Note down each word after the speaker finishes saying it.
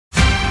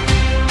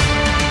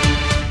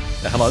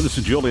Hello, this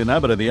is Julian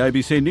Abbott of the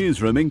ABC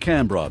Newsroom in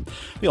Canberra.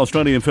 The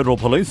Australian Federal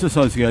Police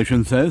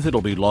Association says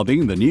it'll be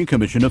lobbying the new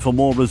Commissioner for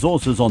more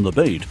resources on the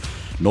beat.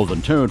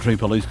 Northern Territory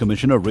Police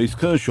Commissioner Rhys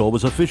Kershaw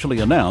was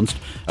officially announced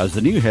as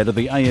the new head of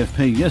the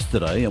AFP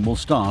yesterday and will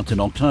start in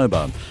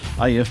October.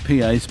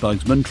 AFPA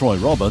spokesman Troy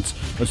Roberts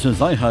says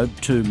they hope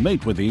to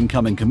meet with the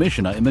incoming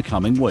Commissioner in the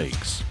coming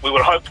weeks. We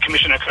would hope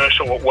Commissioner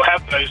Kershaw will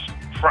have those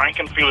frank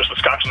and fearless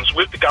discussions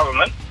with the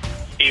government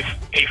if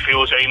he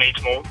feels that he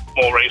needs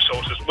more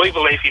resources. We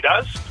believe he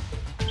does,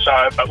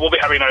 but we'll be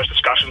having those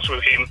discussions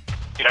with him,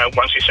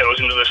 once he settles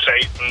into the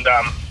seat and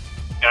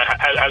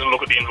has a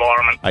look at the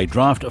environment. A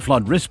draft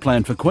flood risk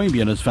plan for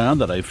Queanbeyan has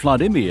found that a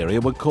flood in the area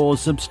would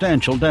cause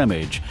substantial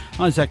damage.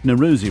 Isaac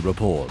Naruzi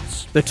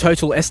reports. The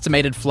total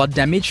estimated flood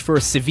damage for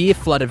a severe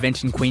flood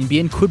event in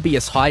Queanbeyan could be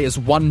as high as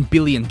 $1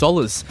 billion,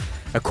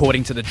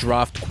 according to the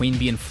draft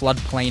Queanbeyan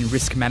floodplain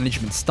risk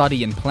management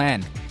study and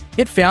plan.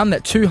 It found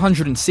that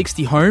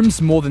 260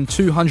 homes, more than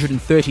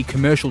 230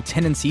 commercial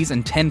tenancies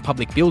and 10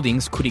 public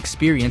buildings could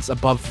experience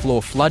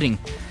above-floor flooding.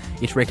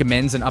 It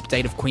recommends an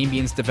update of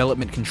Queanbeyan's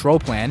development control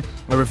plan,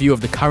 a review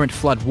of the current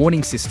flood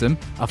warning system,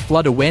 a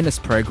flood awareness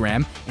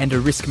program, and a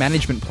risk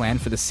management plan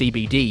for the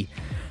CBD.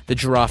 The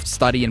draft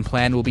study and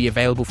plan will be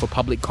available for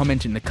public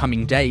comment in the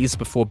coming days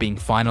before being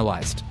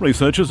finalised.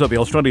 Researchers at the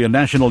Australian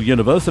National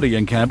University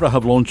in Canberra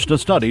have launched a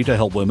study to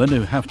help women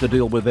who have to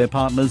deal with their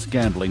partner's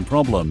gambling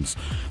problems.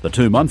 The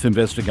 2-month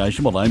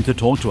investigation will aim to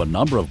talk to a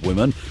number of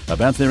women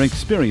about their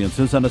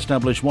experiences and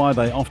establish why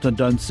they often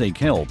don't seek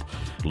help.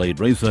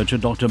 Lead researcher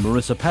Dr.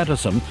 Marissa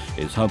Patterson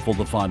is hopeful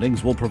the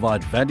findings will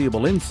provide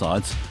valuable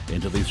insights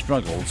into the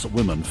struggles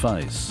women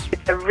face.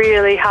 It's a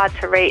really hard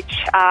to reach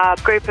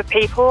group of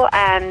people,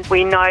 and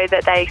we know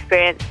that they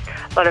experience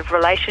a lot of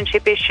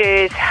relationship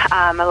issues,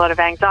 a lot of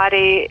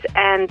anxiety,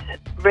 and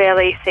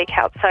rarely seek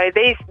help. So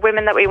these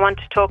women that we want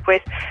to talk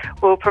with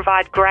will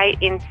provide great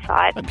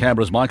insight. And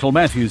Canberra's Michael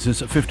Matthews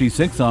is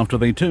 56 after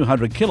the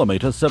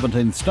 200-kilometre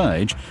 17th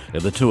stage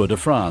of the Tour de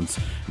France.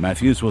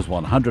 Matthews was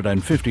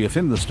 150th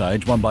in the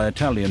stage, won by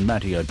Italian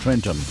Matteo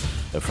Trentin.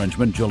 The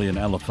Frenchman Julian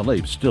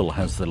Alaphilippe still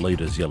has the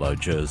leader's yellow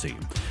jersey.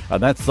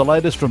 And that's the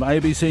latest from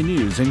ABC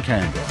News in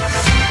Canberra.